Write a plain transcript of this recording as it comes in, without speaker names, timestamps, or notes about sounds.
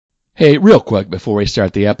Hey, real quick before we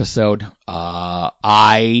start the episode,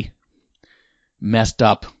 I messed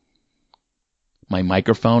up my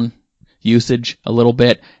microphone usage a little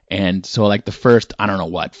bit, and so like the first, I don't know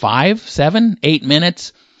what, 5, 7, 8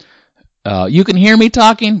 minutes, you can hear me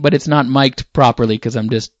talking, but it's not mic'd properly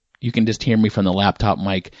because you can just hear me from the laptop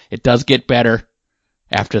mic. It does get better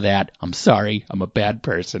after that. I'm sorry, I'm a bad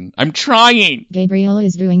person. I'm trying! Gabriel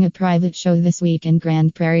is doing a private show this week in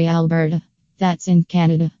Grande Prairie, Alberta. That's in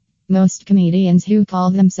Canada. Most comedians who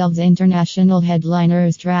call themselves international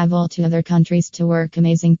headliners travel to other countries to work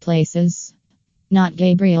amazing places. Not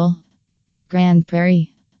Gabriel. Grande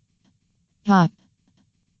Prairie. Pop.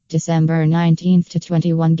 December 19th to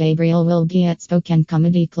 21, Gabriel will be at Spokane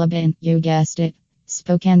Comedy Club in, you guessed it,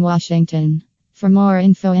 Spokane, Washington. For more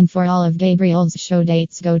info and for all of Gabriel's show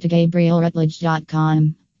dates, go to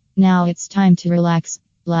GabrielRutledge.com. Now it's time to relax,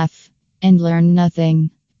 laugh, and learn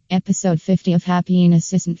nothing. Episode 50 of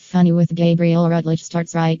Happiness Isn't Funny with Gabriel Rutledge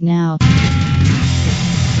starts right now.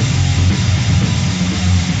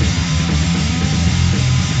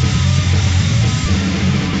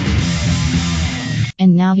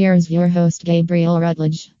 And now here's your host, Gabriel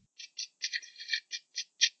Rutledge.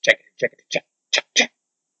 Check.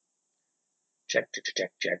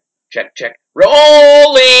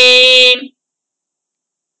 Rolling!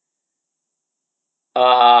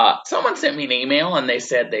 Someone sent me an email and they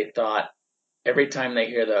said they thought every time they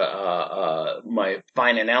hear my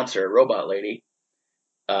fine announcer, robot lady,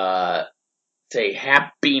 say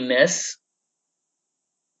happiness,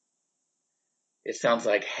 it sounds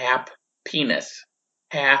like penis.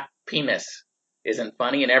 Penis isn't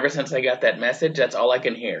funny, and ever since I got that message, that's all I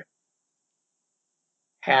can hear.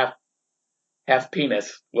 Half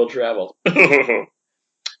penis will travel. Name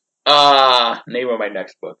of my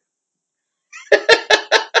next book.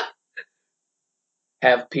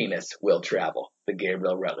 Have penis will travel. The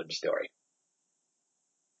Gabriel Rutledge story.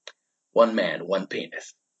 One man, one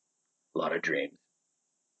penis. A lot of dreams.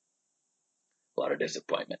 A lot of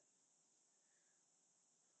disappointment.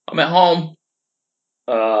 I'm at home.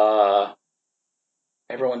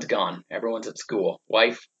 Everyone's gone. Everyone's at school.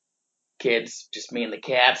 Wife, kids, just me and the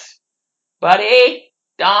cats. Buddy,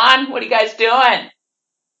 Don, what are you guys doing?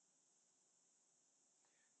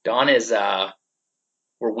 Don is,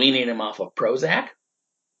 we're weaning him off of Prozac.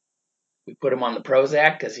 We put him on the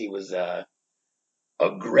Prozac because he was,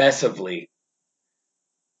 aggressively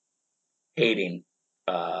hating,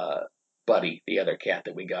 Buddy, the other cat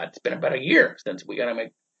that we got. It's been about a year since we got him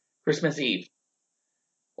at Christmas Eve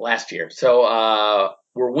last year. So,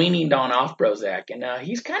 we're weaning Don off Prozac, and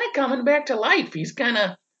he's kind of coming back to life.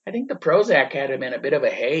 I think the Prozac had him in a bit of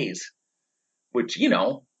a haze, which,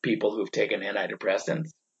 people who've taken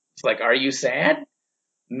antidepressants, it's like, are you sad?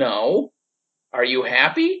 No. Are you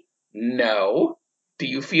happy? No. Do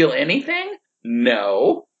you feel anything?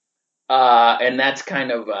 No. And that's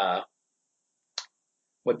kind of,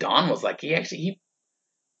 what Don was like. I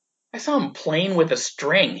saw him playing with a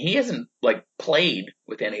string. He hasn't, played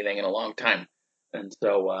with anything in a long time. And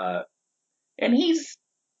so, and he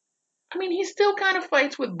still kind of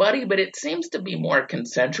fights with Buddy, but it seems to be more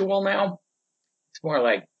consensual now. It's more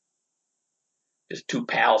like just two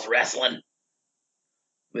pals wrestling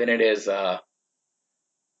than it is, an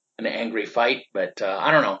angry fight. But,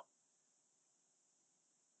 I don't know.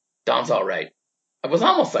 Don's all right. I was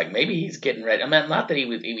almost like maybe he's getting ready. I mean, not that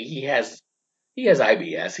he has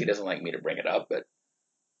IBS. He doesn't like me to bring it up, but,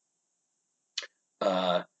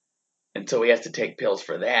 and so he has to take pills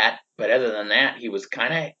for that. But other than that, he's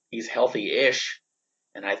healthy-ish.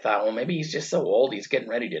 And I thought, well, maybe he's just so old, he's getting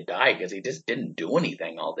ready to die because he just didn't do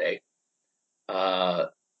anything all day.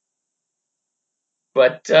 But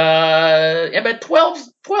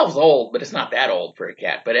 12's old, but it's not that old for a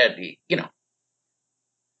cat. But,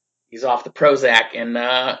 he's off the Prozac and,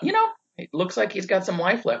 it looks like he's got some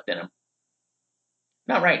life left in him.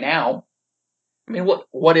 Not right now. I mean,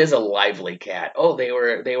 what is a lively cat? Oh, they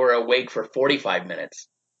were awake for 45 minutes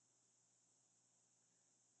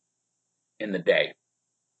in the day.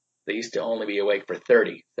 They used to only be awake for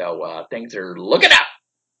 30. So, things are looking up.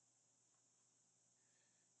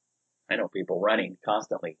 I know people running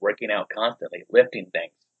constantly, working out constantly, lifting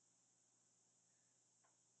things.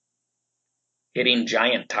 Hitting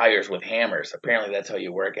giant tires with hammers. Apparently that's how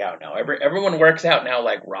you work out now. Everyone works out now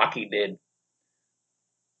like Rocky did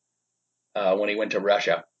when he went to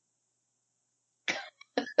Russia.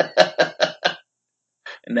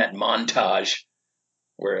 In that montage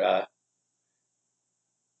where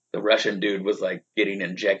the Russian dude was like getting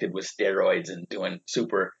injected with steroids and doing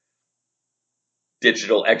super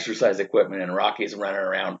digital exercise equipment, and Rocky's running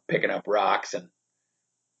around picking up rocks and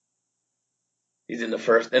He's in the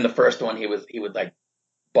first one he would like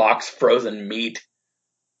box frozen meat.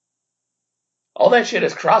 All that shit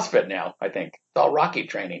is CrossFit now, I think. It's all Rocky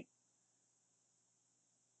training.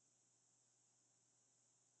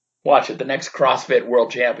 Watch at the next CrossFit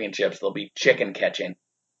World Championships, there'll be chicken catching.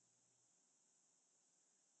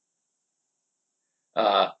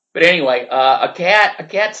 But anyway, a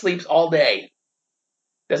cat sleeps all day,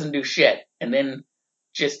 doesn't do shit, and then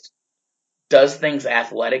just does things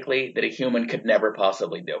athletically that a human could never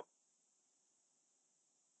possibly do.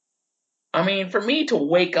 I mean, for me to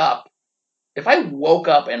wake up, if I woke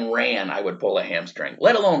up and ran, I would pull a hamstring,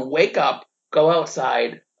 let alone wake up, go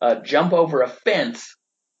outside, jump over a fence.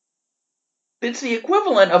 It's the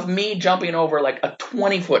equivalent of me jumping over like a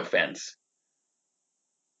 20-foot fence.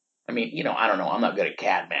 I mean, you know, I don't know. I'm not good at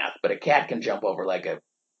cat math, but a cat can jump over like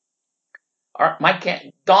my cat,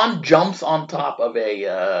 Don jumps on top of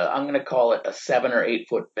I'm going to call it a 7 or 8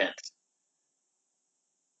 foot fence.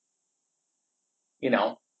 You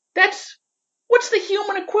know, what's the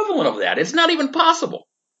human equivalent of that? It's not even possible.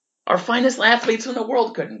 Our finest athletes in the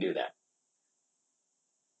world couldn't do that.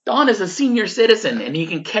 Don is a senior citizen and he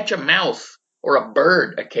can catch a mouse or a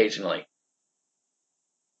bird occasionally.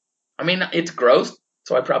 I mean, it's gross,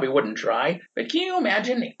 so I probably wouldn't try. But can you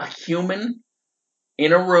imagine a human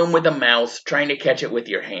in a room with a mouse trying to catch it with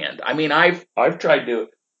your hand? I mean, I've tried to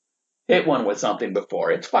hit one with something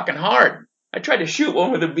before. It's fucking hard. I tried to shoot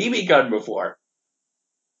one with a BB gun before.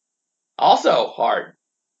 Also hard.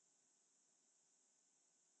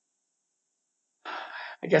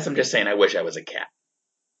 I guess I'm just saying I wish I was a cat.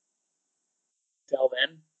 Till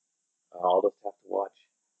then, I'll just have to watch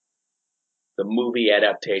the movie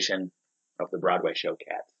adaptation of the Broadway show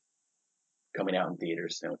Cats, coming out in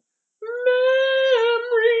theaters soon. Memories.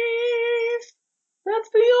 That's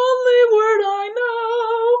the only word I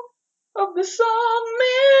know of the song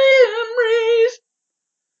Memories.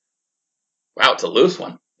 Wow, it's a loose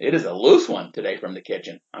one. It is a loose one today from the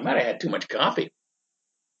kitchen. I might have had too much coffee.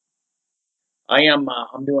 I'm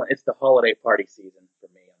doing, it's the holiday party season for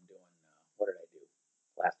me. I'm doing, what did I do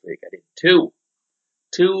last week? I did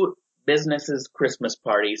two businesses Christmas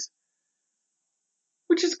parties,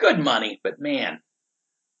 which is good money, but man,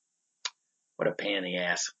 what a pain in the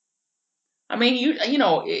ass. I mean, you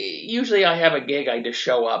know, usually I have a gig, I just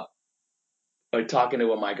show up talking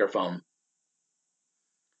to a microphone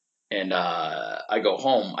and I go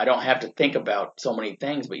home. I don't have to think about so many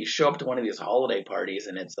things, but you show up to one of these holiday parties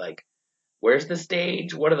and it's like, where's the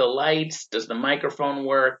stage? What are the lights? Does the microphone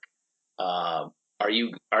work? Are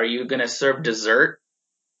you gonna serve dessert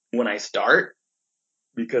when I start?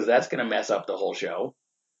 Because that's gonna mess up the whole show.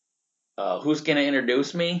 Who's gonna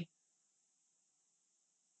introduce me?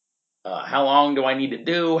 How long do I need to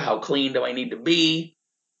do? How clean do I need to be?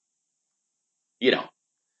 You know,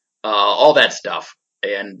 all that stuff.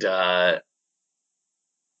 And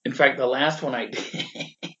in fact, the last one I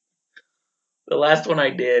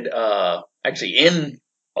did, actually in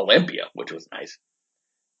Olympia, which was nice.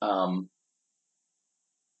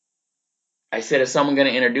 I said, is someone going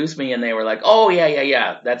to introduce me? And they were like, oh,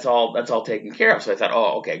 yeah. That's all taken care of. So I thought,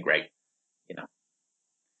 oh, okay, great. You know,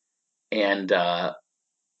 and,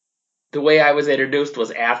 the way I was introduced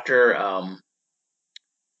was after,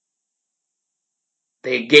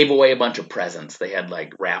 they gave away a bunch of presents. They had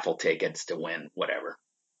like raffle tickets to win whatever,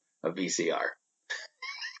 a VCR.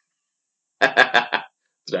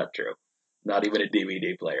 It's not true. Not even a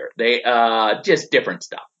DVD player. They, just different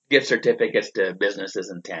stuff. Gift certificates to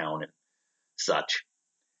businesses in town and such.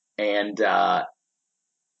 And, so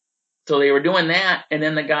they were doing that, and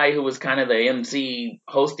then the guy who was kind of the MC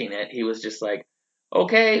hosting it, he was just like,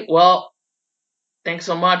 okay, well, thanks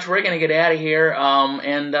so much. We're going to get out of here.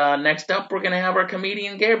 And next up, we're going to have our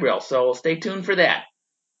comedian Gabriel. So stay tuned for that.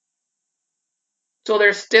 So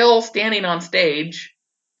they're still standing on stage.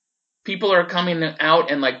 People are coming out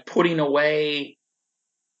and like putting away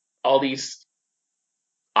all these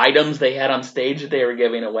items they had on stage that they were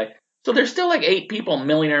giving away. So there's still like 8 people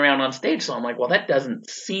milling around on stage. So I'm like, well, that doesn't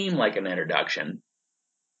seem like an introduction.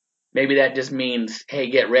 Maybe that just means, hey,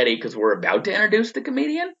 get ready because we're about to introduce the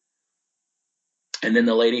comedian. And then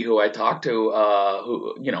the lady who I talked to,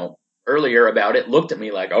 who, you know, earlier about it looked at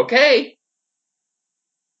me like, okay.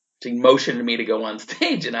 She motioned me to go on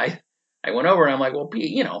stage and I went over and I'm like, well,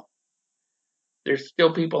 you know, there's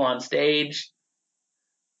still people on stage.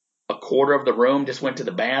 A quarter of the room just went to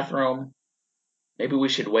the bathroom. Maybe we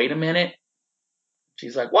should wait a minute.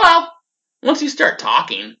 She's like, well, once you start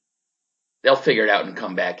talking, they'll figure it out and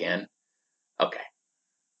come back in. Okay.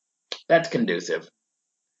 That's conducive.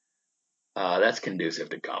 That's conducive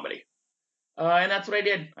to comedy. And that's what I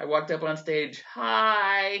did. I walked up on stage.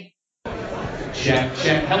 Hi. Check,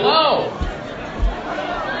 check. Hello.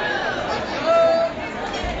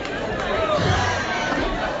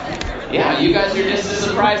 Yeah, you guys are just as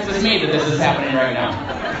surprised as me that this is happening right now.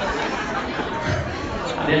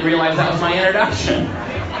 I didn't realize that was my introduction.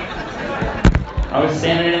 I was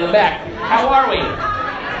standing in the back. How are we?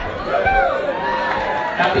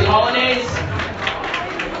 Happy holidays.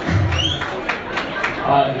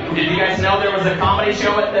 Did you guys know there was a comedy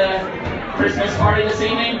show at the Christmas party this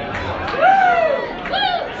evening?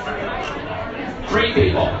 3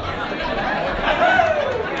 people.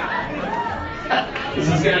 This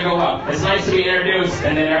is going to go up. It's nice to be introduced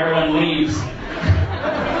and then everyone leaves.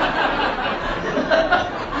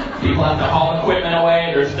 People have to haul equipment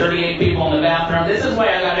away. There's 38 people in the bathroom. This is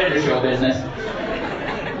why I got into show business.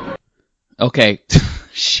 Okay.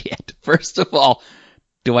 Shit. First of all,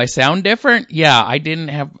 do I sound different? Yeah, I didn't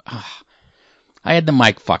have... I had the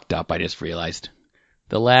mic fucked up, I just realized.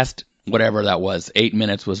 The last, whatever that was, 8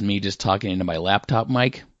 minutes was me just talking into my laptop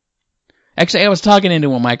mic. Actually, I was talking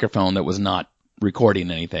into a microphone that was not recording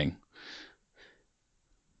anything.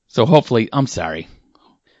 So hopefully, I'm sorry.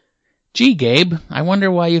 Gee, Gabe, I wonder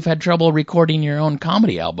why you've had trouble recording your own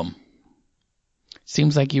comedy album.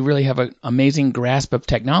 Seems like you really have an amazing grasp of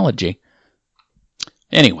technology.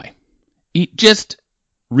 Anyway, just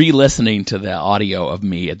re-listening to the audio of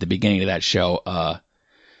me at the beginning of that show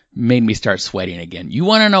made me start sweating again. You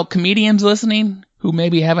want to know comedians listening who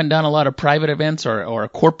maybe haven't done a lot of private events or a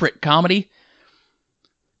corporate comedy?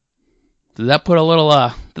 Did that put a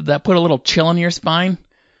little chill in your spine?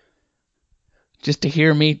 Just to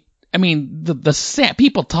hear me, I mean, the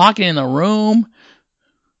people talking in the room.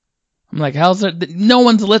 I'm like, how's it? No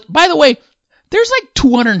one's listening. By the way, there's like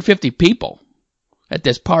 250 people at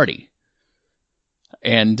this party.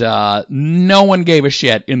 And no one gave a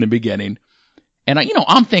shit in the beginning. And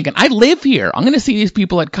I'm thinking, I live here. I'm going to see these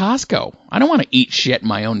people at Costco. I don't want to eat shit in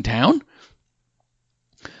my own town.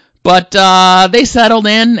 But they settled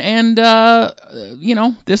in, and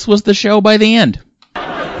this was the show by the end.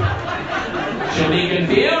 She'll be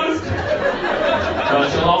confused, but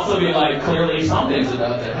she'll also be like, clearly something's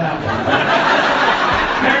about to happen.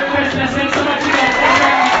 Merry Christmas, thanks so much, you guys.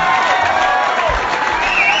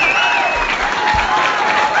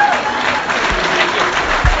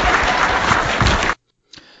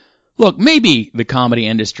 Look, maybe the comedy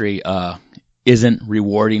industry isn't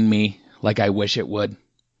rewarding me like I wish it would.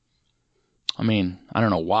 I mean, I don't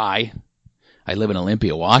know why. I live in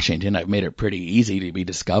Olympia, Washington. I've made it pretty easy to be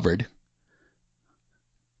discovered.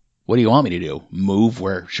 What do you want me to do? Move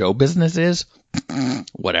where show business is?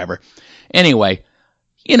 Whatever. Anyway,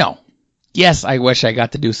 yes, I wish I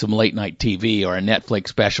got to do some late night TV or a Netflix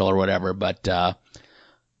special or whatever, but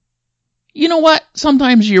you know what?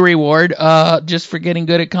 Sometimes your reward just for getting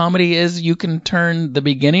good at comedy is you can turn the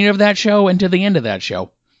beginning of that show into the end of that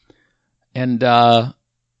show. And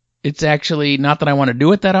it's actually not that I want to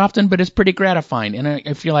do it that often, but it's pretty gratifying. And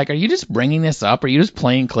if you're like, are you just bringing this up? Are you just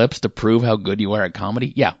playing clips to prove how good you are at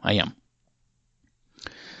comedy? Yeah, I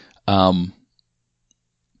am.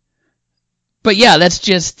 But yeah, that's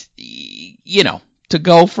just, to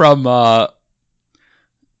go from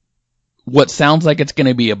what sounds like it's going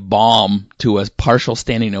to be a bomb to a partial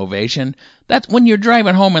standing ovation. That's when you're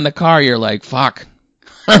driving home in the car, you're like, fuck,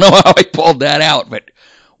 I don't know how I pulled that out, but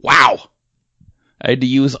wow. I had to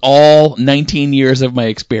use all 19 years of my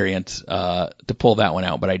experience to pull that one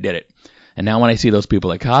out, but I did it. And now when I see those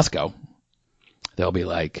people at Costco, they'll be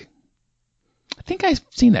like, I think I've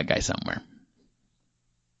seen that guy somewhere.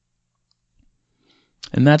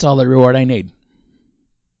 And that's all the reward I need.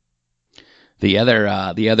 The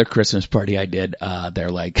other Christmas party I did,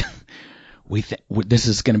 they're like, this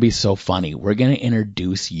is going to be so funny. We're going to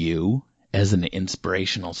introduce you as an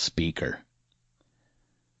inspirational speaker.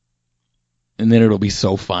 And then it'll be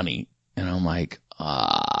so funny. And I'm like,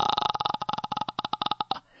 I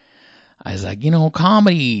was like,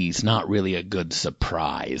 comedy's not really a good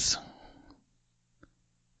surprise.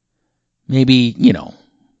 Maybe,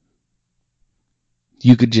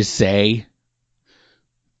 you could just say,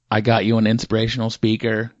 I got you an inspirational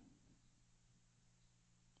speaker.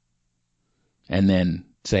 And then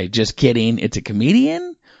say, just kidding, it's a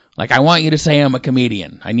comedian? Like, I want you to say I'm a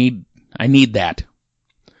comedian. I need that.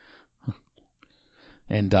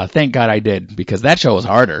 And thank God I did, because that show was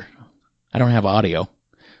harder. I don't have audio.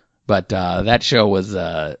 But that show was,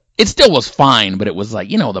 it still was fine, but it was like,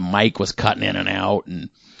 the mic was cutting in and out, and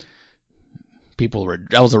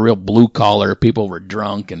that was a real blue collar. People were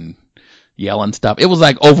drunk and yelling stuff. It was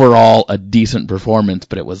like overall a decent performance,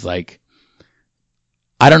 but it was like,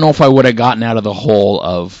 I don't know if I would have gotten out of the hole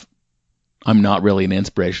of, I'm not really an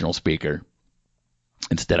inspirational speaker.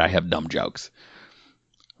 Instead, I have dumb jokes.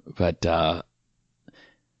 But,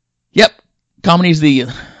 yep, comedy's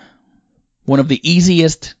one of the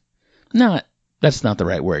easiest, no, that's not the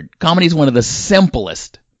right word. Comedy's one of the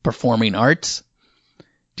simplest performing arts.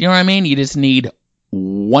 Do you know what I mean? You just need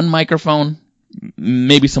one microphone,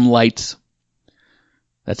 maybe some lights.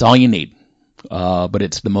 That's all you need. But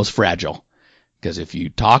it's the most fragile. Because if you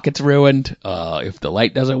talk, it's ruined. If the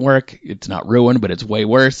light doesn't work, it's not ruined, but it's way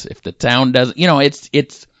worse. If the sound doesn't,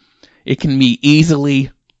 it can be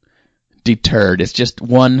easily deterred. It's just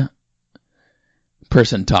one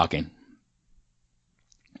person talking.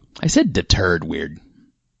 I said deterred weird.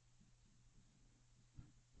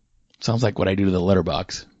 Sounds like what I do to the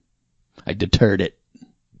letterbox. I deterred it.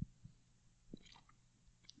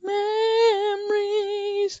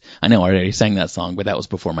 Memories. I know I already sang that song, but that was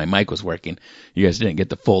before my mic was working. You guys didn't get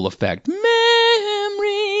the full effect.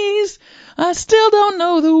 Memories. I still don't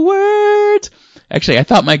know the words. Actually, I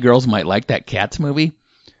thought my girls might like that Cats movie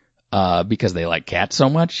because they like cats so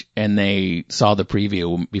much, and they saw the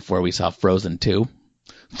preview before we saw Frozen 2.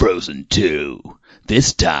 Frozen 2.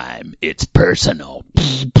 This time, it's personal.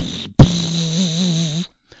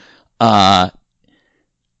 And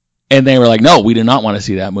they were like, no, we do not want to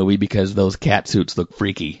see that movie because those cat suits look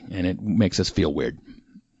freaky and it makes us feel weird.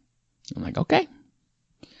 I'm like, okay.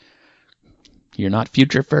 You're not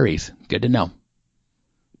future furries. Good to know.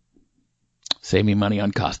 Save me money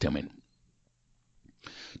on costuming.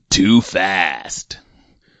 Too fast.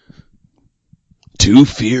 Too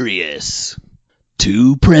furious.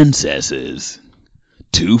 Two princesses.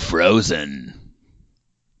 Too frozen.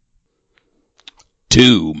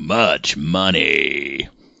 Too much money.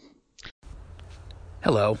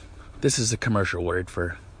 Hello, this is a commercial word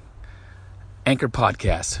for Anchor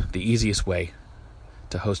Podcast, the easiest way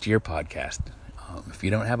to host your podcast. If you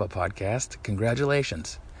don't have a podcast,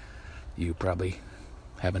 congratulations. You probably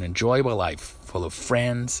have an enjoyable life full of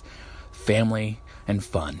friends, family, and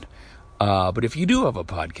fun. But if you do have a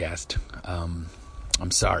podcast, I'm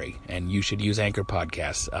sorry, and you should use Anchor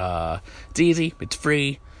Podcasts. It's easy, it's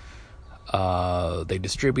free. They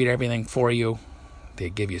distribute everything for you. They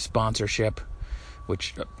give you sponsorship,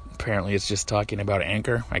 which apparently is just talking about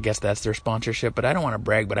Anchor. I guess that's their sponsorship, but I don't want to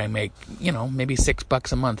brag, but I make, maybe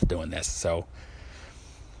 $6 a month doing this, so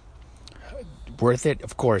worth it?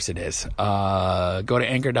 Of course it is. Go to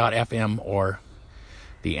anchor.fm or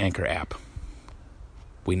the Anchor app.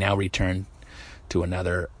 We now return to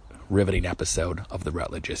another riveting episode of The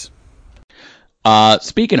Rutledges.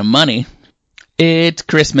 Speaking of money, it's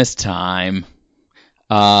Christmas time.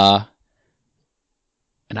 And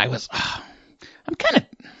I'm kind of,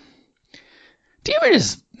 do you ever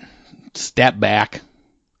just step back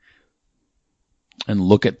and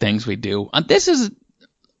look at things we do?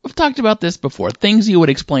 We've talked about this before. Things you would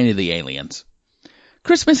explain to the aliens.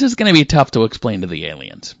 Christmas is going to be tough to explain to the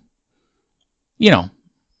aliens.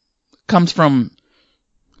 Comes from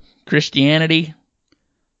Christianity.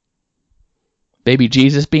 Baby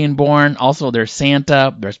Jesus being born. Also, there's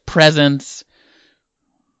Santa. There's presents.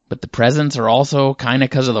 But the presents are also kind of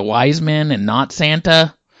because of the wise men and not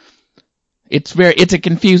Santa. It's a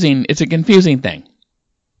confusing thing.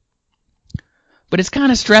 But it's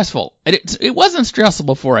kind of stressful. It wasn't stressful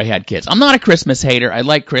before I had kids. I'm not a Christmas hater. I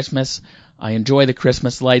like Christmas. I enjoy the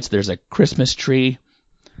Christmas lights. There's a Christmas tree,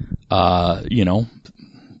 15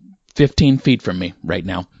 feet from me right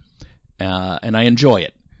now. And I enjoy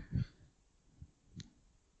it.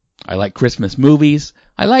 I like Christmas movies.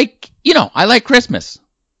 I like Christmas.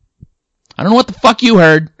 I don't know what the fuck you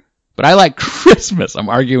heard, but I like Christmas. I'm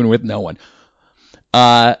arguing with no one.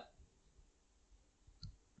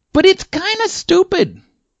 But it's kind of stupid.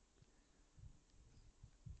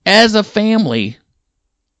 As a family.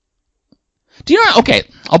 Do you know? Okay,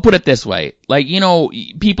 I'll put it this way.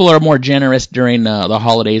 People are more generous during the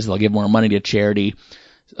holidays. They'll give more money to charity.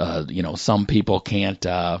 Some people can't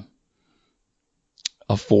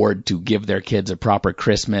afford to give their kids a proper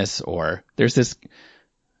Christmas. Or there's this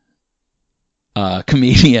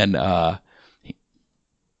comedian.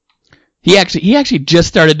 He actually just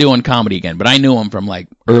started doing comedy again, but I knew him from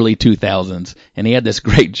early 2000s, and he had this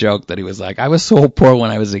great joke that he was like, I was so poor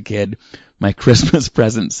when I was a kid, my Christmas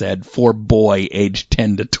present said, for boy aged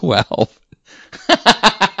 10 to 12.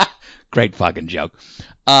 Great fucking joke.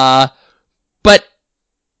 But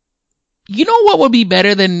you know what would be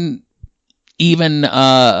better than even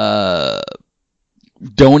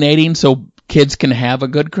donating so kids can have a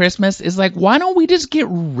good Christmas? Is why don't we just get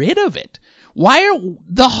rid of it? Why are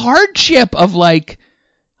the hardship of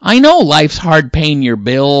I know life's hard paying your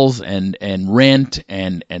bills and rent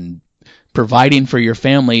and providing for your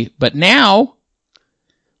family, but now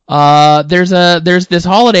there's this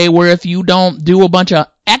holiday where if you don't do a bunch of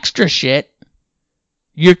extra shit,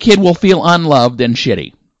 your kid will feel unloved and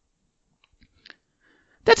shitty.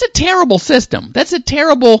 That's a terrible system. That's a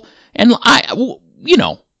terrible, and I'm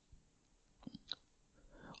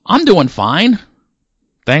doing fine.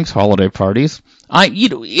 Thanks, holiday parties.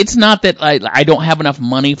 It's not that I don't have enough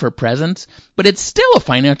money for presents, but it's still a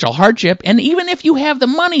financial hardship. And even if you have the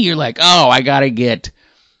money, you're like, oh, I gotta get,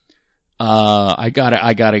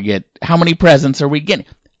 how many presents are we getting?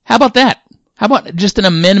 How about that? How about just an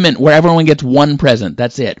amendment where everyone gets one present?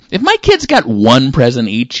 That's it. If my kids got one present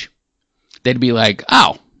each, they'd be like,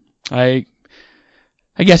 oh, I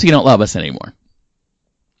guess you don't love us anymore.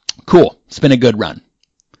 Cool. It's been a good run.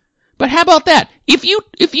 But how about that? If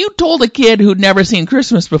you told a kid who'd never seen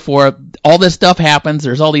Christmas before, all this stuff happens,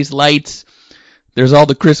 there's all these lights, there's all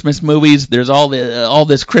the Christmas movies, there's all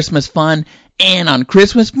this Christmas fun, and on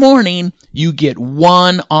Christmas morning, you get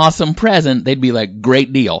one awesome present, they'd be like,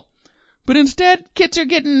 great deal. But instead, kids are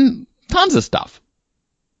getting tons of stuff.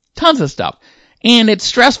 Tons of stuff. And it's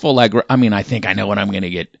stressful. I think I know what I'm going to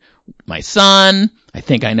get my son. I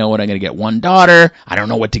think I know what I'm going to get one daughter. I don't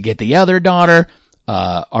know what to get the other daughter.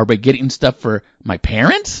 Are we getting stuff for my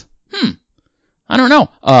parents? I don't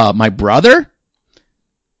know. My brother?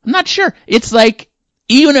 I'm not sure. It's like,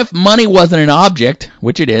 even if money wasn't an object,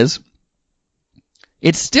 which it is,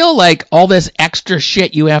 it's still like all this extra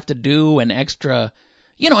shit you have to do and extra,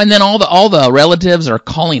 and then all the relatives are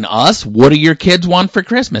calling us. What do your kids want for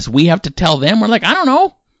Christmas? We have to tell them. We're like, I don't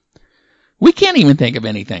know. We can't even think of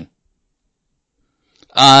anything.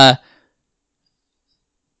 And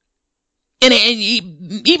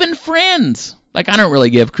even friends. Like, I don't really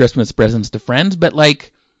give Christmas presents to friends, but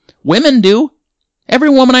like, women do. Every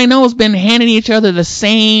woman I know has been handing each other the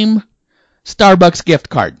same Starbucks gift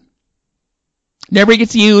card. Never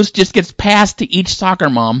gets used, just gets passed to each soccer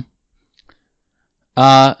mom.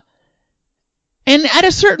 And at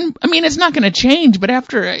a certain, it's not going to change, but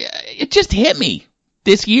after, it just hit me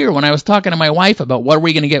this year when I was talking to my wife about what are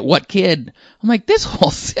we going to get what kid. I'm like, this whole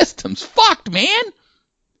system's fucked, man.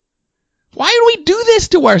 Why do we do this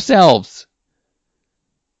to ourselves?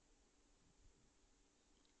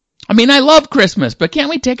 I love Christmas, but can't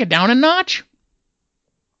we take it down a notch?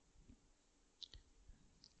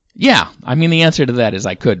 Yeah, the answer to that is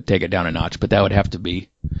I could take it down a notch, but that would have to be...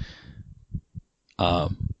 I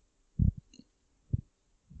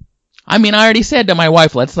already said to my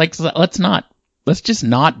wife, let's just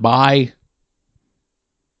not buy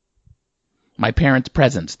my parents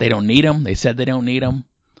presents. They don't need them. They said they don't need them.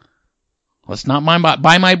 Let's not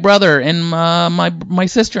buy my brother and my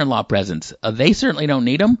sister-in-law presents. They certainly don't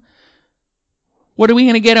need them. What are we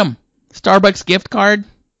going to get them? Starbucks gift card?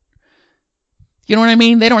 You know what I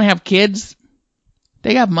mean? They don't have kids.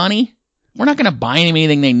 They have money. We're not going to buy them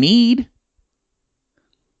anything they need.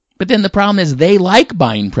 But then the problem is they like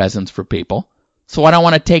buying presents for people. So I don't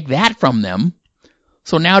want to take that from them.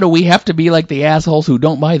 So now do we have to be like the assholes who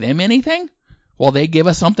don't buy them anything while they give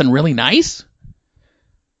us something really nice?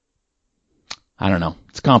 I don't know.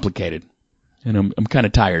 It's complicated. And I'm kind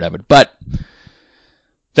of tired of it. But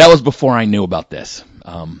that was before I knew about this.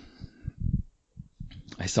 I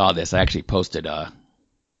saw this. I actually posted on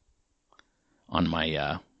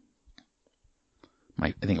my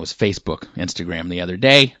I think it was Facebook, Instagram the other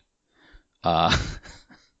day. I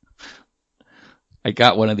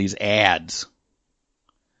got one of these ads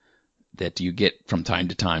that you get from time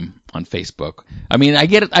to time on Facebook.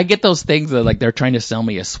 I get those things that like they're trying to sell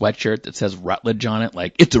me a sweatshirt that says Rutledge on it.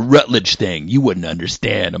 Like, it's a Rutledge thing. You wouldn't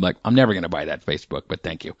understand. I'm like, I'm never going to buy that Facebook, but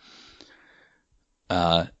thank you.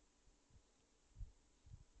 But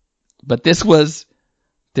this was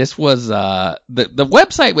the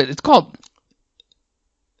website.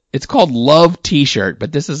 It's called Love T-shirt,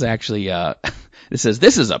 but this is actually, it says,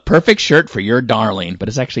 this is a perfect shirt for your darling, but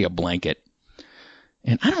it's actually a blanket.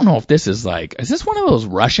 And I don't know if this is is this one of those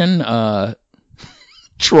Russian,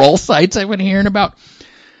 troll sites I've been hearing about?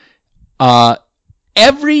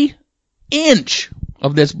 Every inch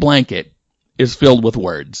of this blanket is filled with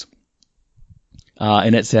words.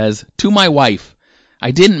 And it says, to my wife, I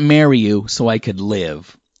didn't marry you so I could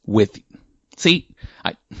live with,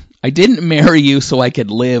 I didn't marry you so I could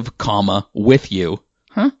live, with you.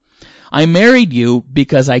 Huh? I married you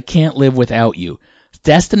because I can't live without you.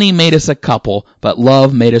 Destiny made us a couple, but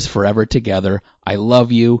love made us forever together. I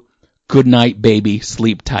love you. Good night, baby.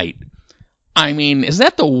 Sleep tight. Is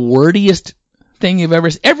that the wordiest thing you've ever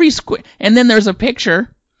seen? And then there's a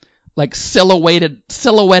picture, like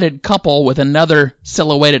silhouetted couple with another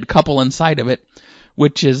silhouetted couple inside of it,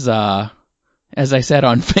 which is, as I said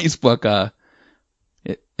on Facebook,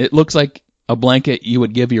 it looks like a blanket you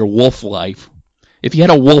would give your wolf wife. if you had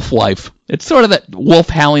a wolf life. It's sort of that wolf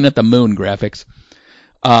howling at the moon graphics.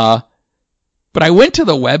 But I went to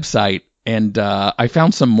the website and I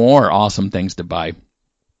found some more awesome things to buy.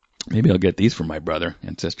 Maybe I'll get these for my brother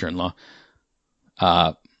and sister-in-law.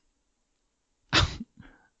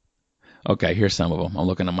 Okay, here's some of them. I'm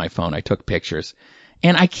looking on my phone. I took pictures.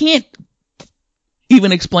 And I can't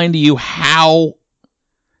even explain to you how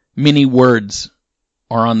many words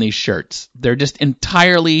are on these shirts. They're just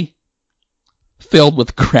entirely filled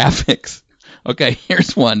with graphics. Okay,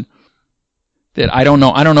 here's one that I don't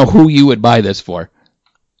know who you would buy this for.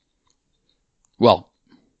 Well,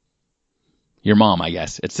 your mom, I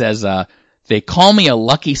guess. It says, they call me a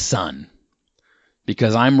lucky son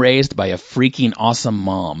because I'm raised by a freaking awesome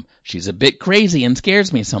mom. She's a bit crazy and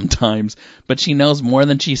scares me sometimes, but she knows more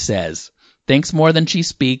than she says, thinks more than she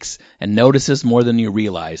speaks, and notices more than you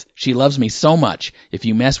realize. She loves me so much. If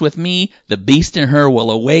you mess with me, the beast in her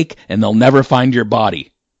will awake and they'll never find your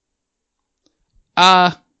body.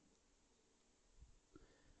 That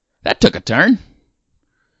took a turn.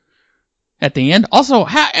 At the end. Also,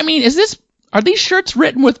 are these shirts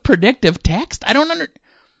written with predictive text? I don't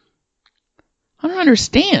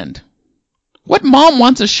understand. What mom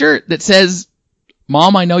wants a shirt that says,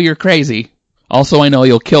 Mom, I know you're crazy. Also, I know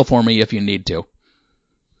you'll kill for me if you need to.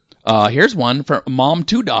 Here's one for mom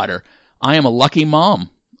to daughter. I am a lucky mom.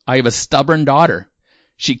 I have a stubborn daughter.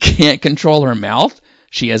 She can't control her mouth.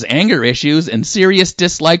 She has anger issues and serious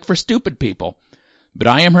dislike for stupid people. But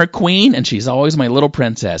I am her queen, and she's always my little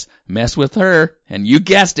princess. Mess with her, and you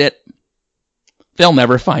guessed it, they'll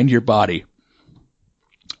never find your body.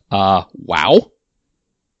 Wow.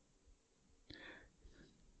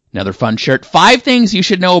 Another fun shirt. 5 things you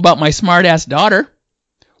should know about my smart-ass daughter.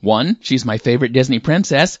 1, she's my favorite Disney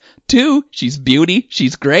princess. 2, she's beauty,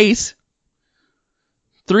 she's grace.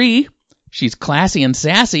 3, she's classy and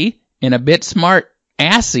sassy, and a bit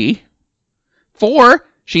smart-assy. 4,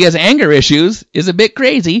 she has anger issues, is a bit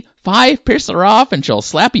crazy. 5, piss her off, and she'll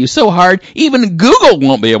slap you so hard, even Google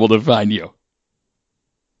won't be able to find you.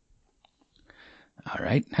 All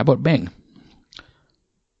right, how about Bing?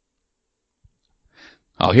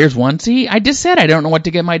 Oh, here's one. See, I just said I don't know what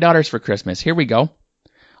to get my daughters for Christmas. Here we go.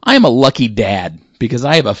 I am a lucky dad because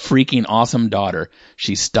I have a freaking awesome daughter.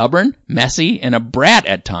 She's stubborn, messy, and a brat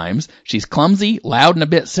at times. She's clumsy, loud, and a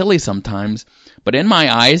bit silly sometimes. But in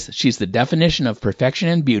my eyes, she's the definition of perfection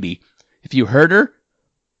and beauty. If you hurt her,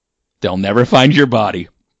 they'll never find your body.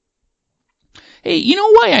 Hey, you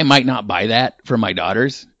know why I might not buy that for my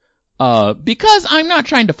daughters? Because I'm not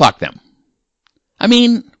trying to fuck them. I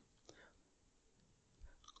mean,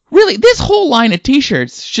 really, this whole line of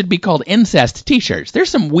t-shirts should be called incest t-shirts. There's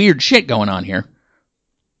some weird shit going on here.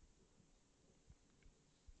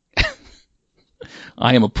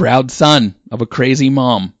 I am a proud son of a crazy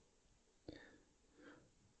mom.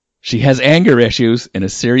 She has anger issues and a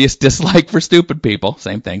serious dislike for stupid people.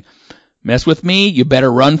 Same thing. Mess with me, you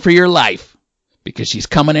better run for your life. Because she's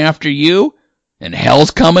coming after you, and hell's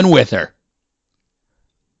coming with her.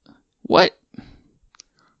 What?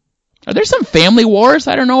 Are there some family wars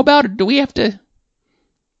I don't know about? Or do we have to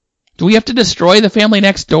destroy the family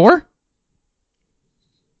next door?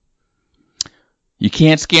 You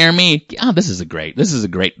can't scare me. Oh, this is great. This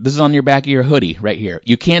is on your back of your hoodie right here.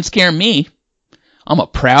 You can't scare me. I'm a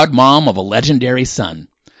proud mom of a legendary son.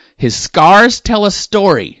 His scars tell a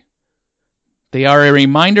story. They are a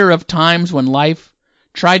reminder of times when life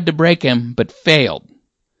tried to break him but failed.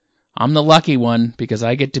 I'm the lucky one because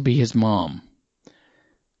I get to be his mom.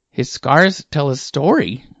 His scars tell a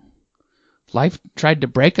story. Life tried to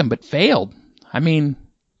break him but failed. I mean,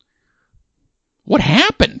 what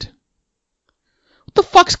happened? What the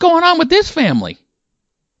fuck's going on with this family?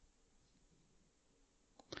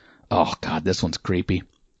 Oh, God, this one's creepy.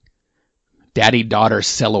 Daddy-daughter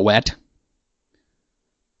silhouette.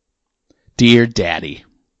 Dear Daddy,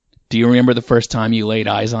 do you remember the first time you laid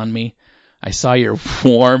eyes on me? I saw your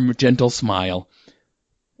warm, gentle smile.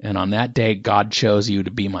 And on that day, God chose you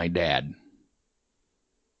to be my dad.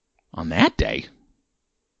 On that day?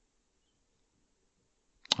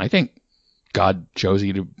 I think God chose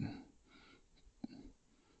you to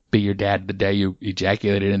be your dad the day you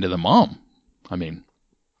ejaculated into the mom. I mean,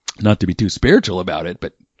 not to be too spiritual about it,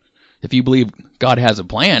 but if you believe God has a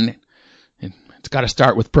plan, it's got to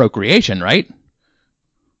start with procreation, right?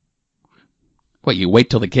 What, you wait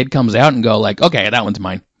till the kid comes out and go like, okay, that one's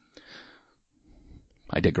mine.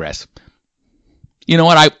 I digress. You know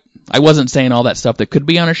what? I wasn't saying all that stuff that could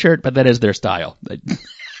be on a shirt, but that is their style.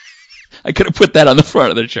 I could have put that on the front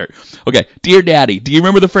of the shirt. Okay, Dear Daddy, do you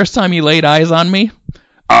remember the first time you laid eyes on me?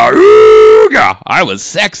 I was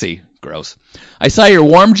sexy. Gross. I saw your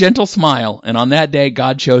warm, gentle smile, and on that day,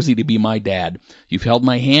 God chose you to be my dad. You've held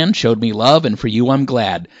my hand, showed me love, and for you, I'm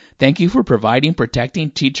glad. Thank you for providing, protecting,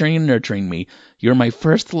 teaching, and nurturing me. You're my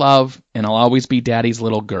first love, and I'll always be Daddy's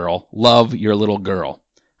little girl. Love, your little girl.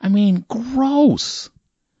 I mean, gross.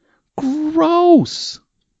 Gross.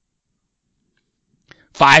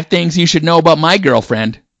 5 things you should know about my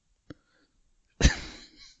girlfriend.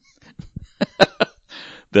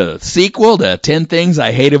 The sequel to 10 Things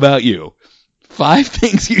I Hate About You. 5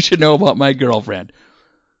 things you should know about my girlfriend.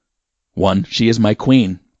 1, she is my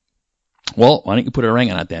queen. Well, why don't you put a ring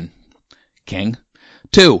on it then, King?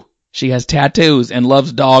 2, she has tattoos and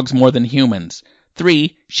loves dogs more than humans.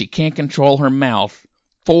 3, she can't control her mouth.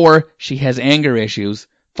 4, she has anger issues.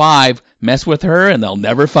 5, mess with her and they'll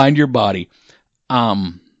never find your body.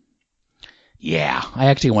 Yeah, I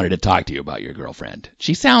actually wanted to talk to you about your girlfriend.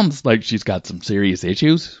 She sounds like she's got some serious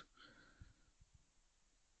issues.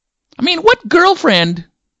 I mean, what girlfriend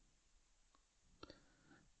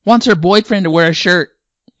wants her boyfriend to wear a shirt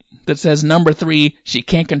that says number 3, she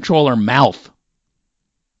can't control her mouth?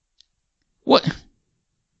 What?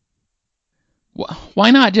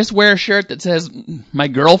 Why not just wear a shirt that says, my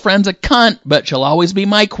girlfriend's a cunt, but she'll always be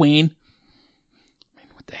my queen? I mean,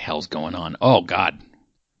 what the hell's going on? Oh, God.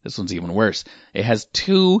 This one's even worse. It has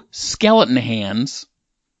 2 skeleton hands.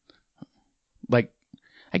 Like,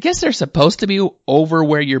 I guess they're supposed to be over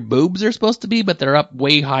where your boobs are supposed to be, but they're up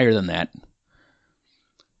way higher than that.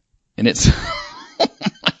 And it's, oh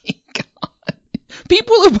my God.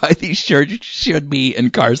 People who buy these shirts should be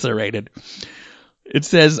incarcerated. It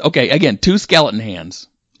says, okay, again, 2 skeleton hands.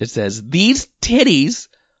 It says, these titties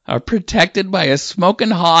are protected by a smoking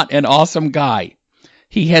hot and awesome guy.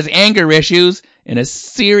 He has anger issues and a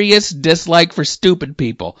serious dislike for stupid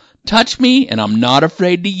people. Touch me and I'm not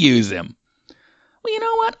afraid to use him. Well, you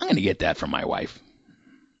know what? I'm going to get that from my wife.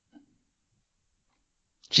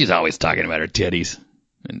 She's always talking about her titties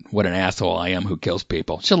and what an asshole I am who kills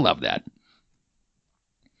people. She'll love that.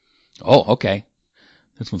 Oh, okay.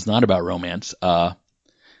 This one's not about romance.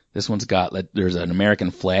 This one's got, there's an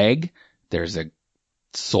American flag. There's a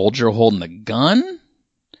soldier holding a gun.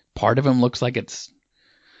 Part of him looks like it's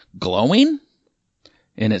glowing.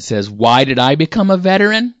 And it says, why did I become a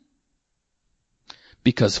veteran?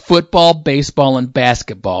 Because football, baseball, and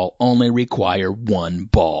basketball only require 1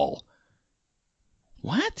 ball.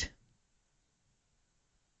 What?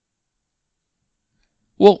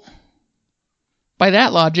 Well, by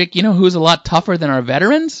that logic, you know who's a lot tougher than our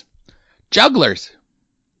veterans? Jugglers.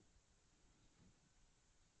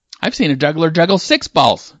 I've seen a juggler juggle 6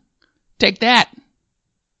 balls. Take that.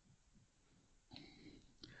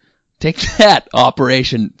 Take that,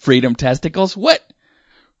 Operation Freedom Testicles.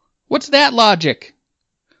 What's that logic?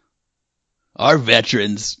 Our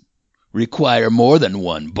veterans require more than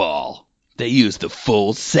 1 ball. They use the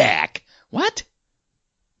full sack. What?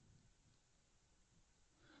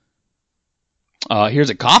 Here's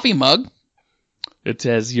a coffee mug. It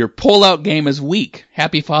says, your pull-out game is weak.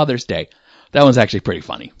 Happy Father's Day. That one's actually pretty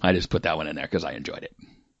funny. I just put that one in there because I enjoyed it.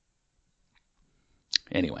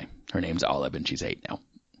 Anyway, her name's Olive and she's 8 now.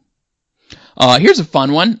 Here's a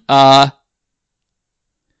fun one. Also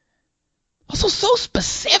so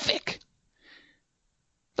specific.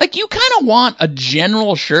 Like, you kind of want a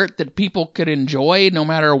general shirt that people could enjoy no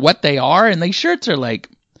matter what they are, and these shirts are like,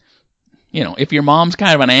 you know, if your mom's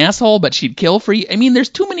kind of an asshole, but she'd kill for you. I mean, there's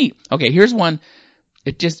too many. Okay, here's one.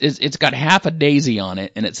 It just is, it's got half a daisy on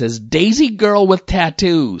it, and it says, Daisy girl with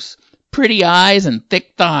tattoos, pretty eyes and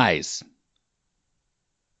thick thighs.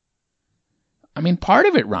 I mean, part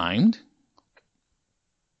of it rhymed.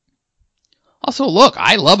 Also, look,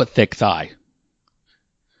 I love a thick thigh.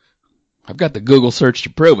 I've got the Google search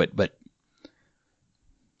to prove it, but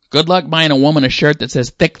good luck buying a woman a shirt that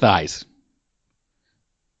says thick thighs.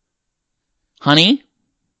 Honey,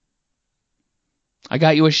 I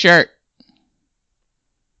got you a shirt.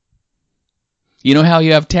 You know how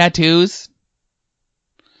you have tattoos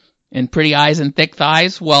and pretty eyes and thick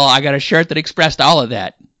thighs? Well, I got a shirt that expressed all of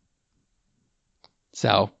that.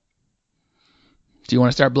 So, do you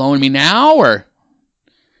want to start blowing me now, or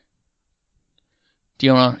do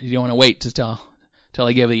you want to wait till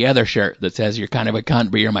I give the other shirt that says you're kind of a cunt,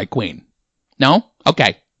 but you're my queen? No?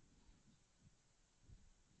 Okay.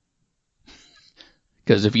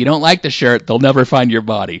 Because if you don't like the shirt, they'll never find your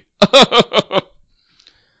body.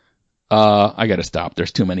 I gotta stop.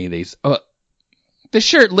 There's too many of these. The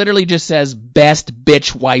shirt literally just says, best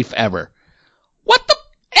bitch wife ever. What the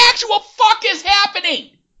actual fuck is happening?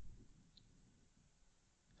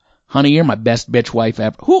 Honey, you're my best bitch wife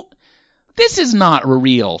ever. Who? This is not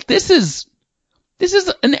real. This is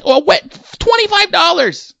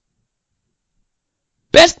 $25.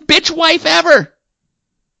 Best bitch wife ever.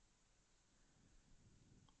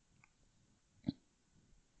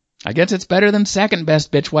 I guess it's better than second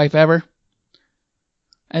best bitch wife ever.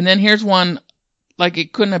 And then here's one, like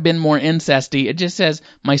it couldn't have been more incesty. It just says,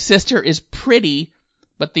 my sister is pretty,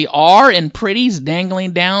 but the R in pretty's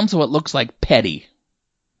dangling down so it looks like petty.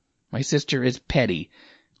 My sister is petty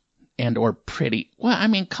and or pretty. Well, I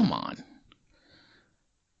mean, come on.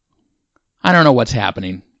 I don't know what's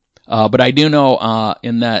happening. But I do know,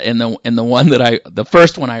 in the one that the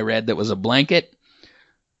first one I read that was a blanket,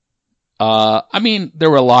 I mean, there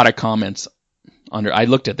were a lot of comments I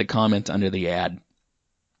looked at the comments under the ad,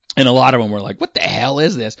 and a lot of them were like, what the hell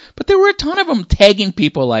is this? But there were a ton of them tagging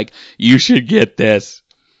people like, you should get this.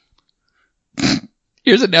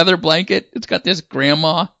 Here's another blanket. It's got this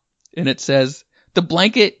grandma, and it says, the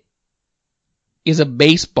blanket is a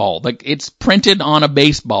baseball. Like, it's printed on a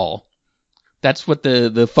baseball. That's what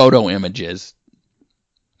the photo image is.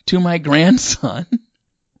 To my grandson.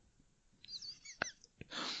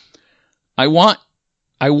 I want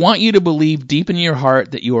you to believe deep in your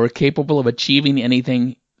heart that you are capable of achieving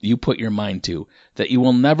anything you put your mind to, that you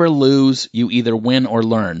will never lose, you either win or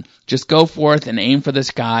learn. Just go forth and aim for the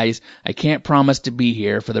skies. I can't promise to be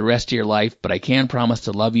here for the rest of your life, but I can promise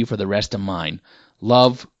to love you for the rest of mine.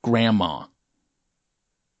 Love, Grandma.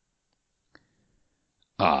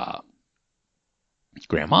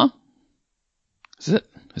 Grandma? Is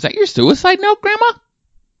that your suicide note, Grandma?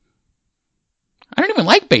 I don't even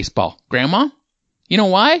like baseball, Grandma. You know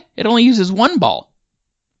why? It only uses one ball.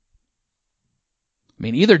 I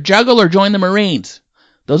mean, either juggle or join the Marines.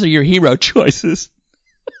 Those are your hero choices.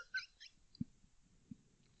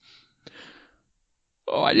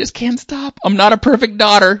 Oh, I just can't stop. I'm not a perfect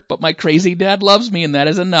daughter, but my crazy dad loves me, and that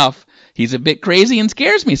is enough. He's a bit crazy and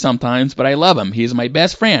scares me sometimes, but I love him. He's my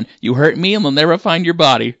best friend. You hurt me and they'll never find your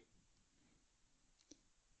body.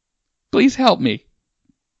 Please help me.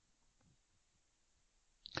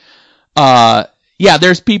 Yeah,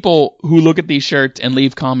 there's people who look at these shirts and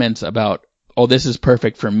leave comments about, oh, this is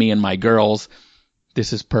perfect for me and my girls.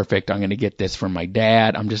 This is perfect. I'm going to get this for my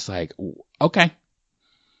dad. I'm just like, okay.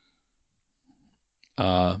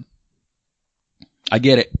 I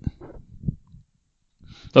get it.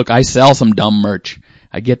 Look, I sell some dumb merch.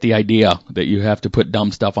 I get the idea that you have to put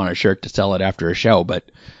dumb stuff on a shirt to sell it after a show, but,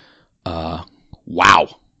 wow.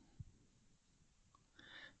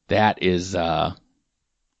 That is,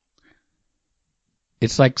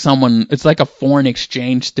 it's like a foreign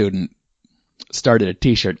exchange student started a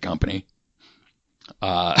t-shirt company.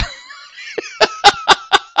 And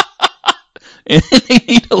they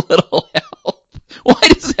need a little help. Why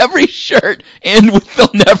does every shirt end with they'll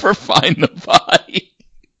never find the body?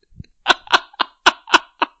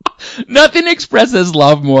 Nothing expresses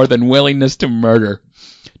love more than willingness to murder.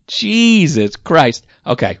 Jesus Christ.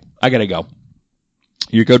 Okay, I gotta go.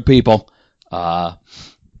 You're good people. I'll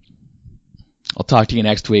talk to you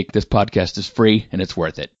next week. This podcast is free and it's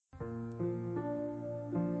worth it.